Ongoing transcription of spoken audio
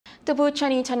The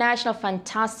Bucheon International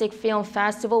Fantastic Film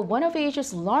Festival, one of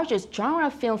Asia's largest genre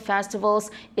film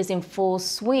festivals, is in full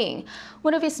swing.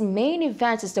 One of its main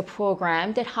events is the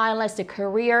program that highlights the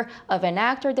career of an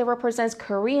actor that represents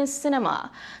Korean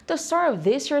cinema. The star of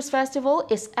this year's festival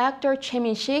is actor Choi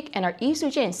Min-sik, and our Lee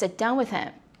Soo-jin sat down with him.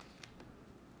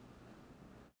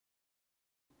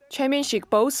 Choi Min-sik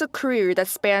boasts a career that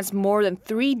spans more than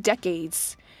 3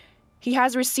 decades. He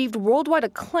has received worldwide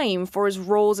acclaim for his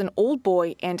roles in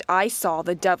Oldboy and I Saw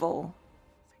the Devil.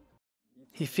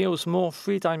 He feels more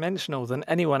three-dimensional than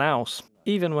anyone else.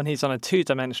 Even when he's on a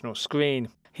two-dimensional screen,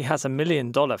 he has $1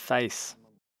 million face.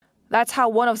 That's how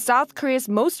one of South Korea's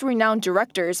most renowned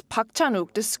directors,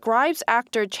 Chan-wook, describes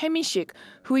actor Choi Min-sik,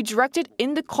 who he directed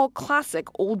in the cult classic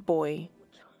Oldboy.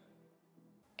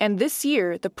 And this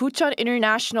year, the Bucheon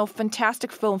International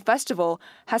Fantastic Film Festival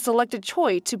has selected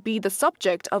Choi to be the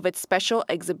subject of its special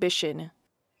exhibition.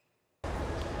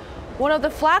 One of the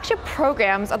flagship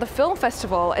programs of the film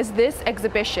festival is this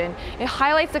exhibition. It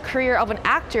highlights the career of an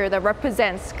actor that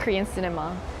represents Korean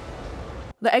cinema.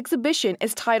 The exhibition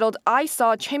is titled I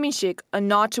Saw Choi Min-sik, a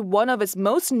nod to one of his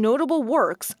most notable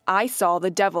works, I Saw the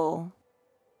Devil.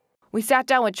 We sat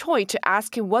down with Choi to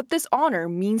ask him what this honor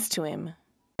means to him.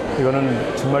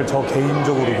 이거는 정말 저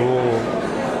개인적으로도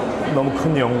너무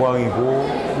큰 영광이고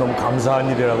너무 감사한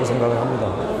일이라고 생각을 합니다.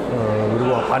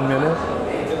 그리고 반면에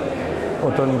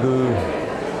어떤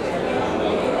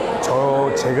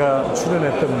제가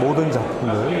출연했던 모든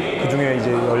작품들 그중에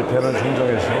이제 10편을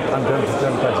선정해서 단편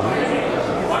 2편까지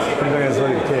선정해서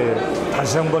이렇게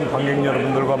다시 한번 관객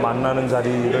여러분들과 만나는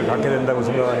자리를 갖게 된다고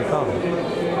생각하니까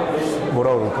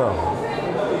뭐라 그럴까?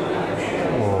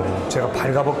 제가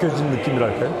발가벗겨진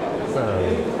느낌이랄까요?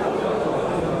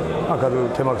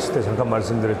 아까도 개막식 때 잠깐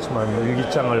말씀드렸지만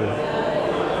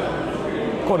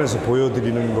일기장을 꺼내서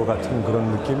보여드리는 것 같은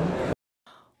그런 느낌?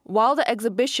 While the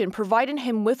exhibition provided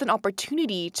him with an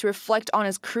opportunity to reflect on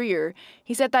his career,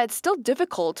 he said that it's still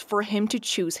difficult for him to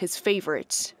choose his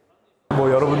favorite.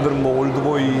 여러분들은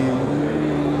올드보이를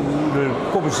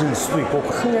꼽으실 수도 있고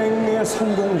흥행의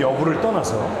성공 여부를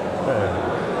떠나서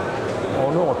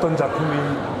어느 어떤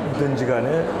작품이든지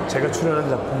간에 제가 출연한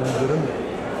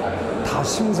작품들은 다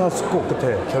심사숙고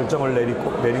끝에 결정을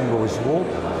내린 것이고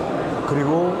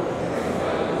그리고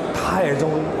다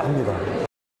애정을 합니다.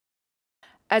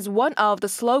 As one of the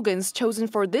slogans chosen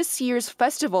for this year's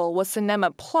festival was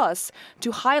Cinema Plus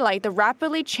to highlight the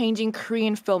rapidly changing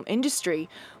Korean film industry,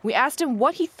 we asked him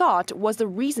what he thought was the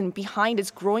reason behind its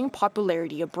growing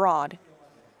popularity abroad.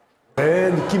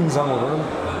 제 느낌상으로는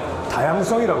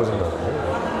다양성이라고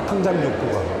생각해요. 창작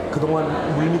욕구가. 그동안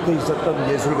물밑에 있었던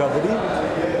예술가들이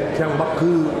그냥 막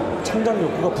그 창작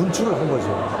욕구가 분출을 한 거죠.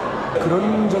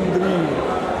 그런 점들이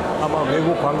아마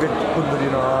외국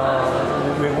관객분들이나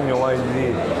외국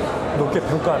영화인들이 높게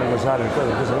평가하는 것이 아닐까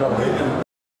그렇게 생각합니다.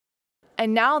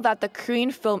 And now that the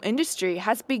Korean film industry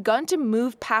has begun to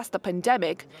move past the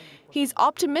pandemic, he's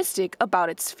optimistic about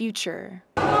its future.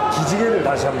 기지개를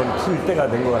다시 한번 풀 때가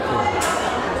된 것 같아요.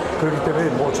 그렇기 때문에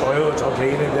저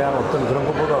개인에 대한 어떤 그런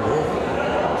것보다도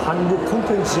한국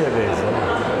콘텐츠에 대해서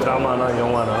드라마나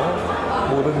영화나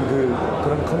모든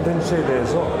그런 콘텐츠에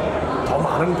대해서 더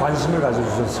많은 관심을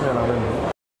가져주셨으면 하는.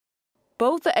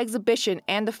 Both the exhibition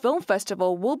and the film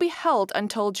festival will be held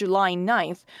until July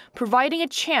 9th, providing a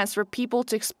chance for people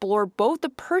to explore both the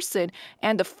person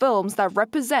and the films that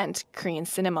represent Korean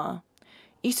cinema.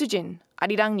 Lee Soo-jin,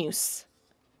 아리랑뉴스.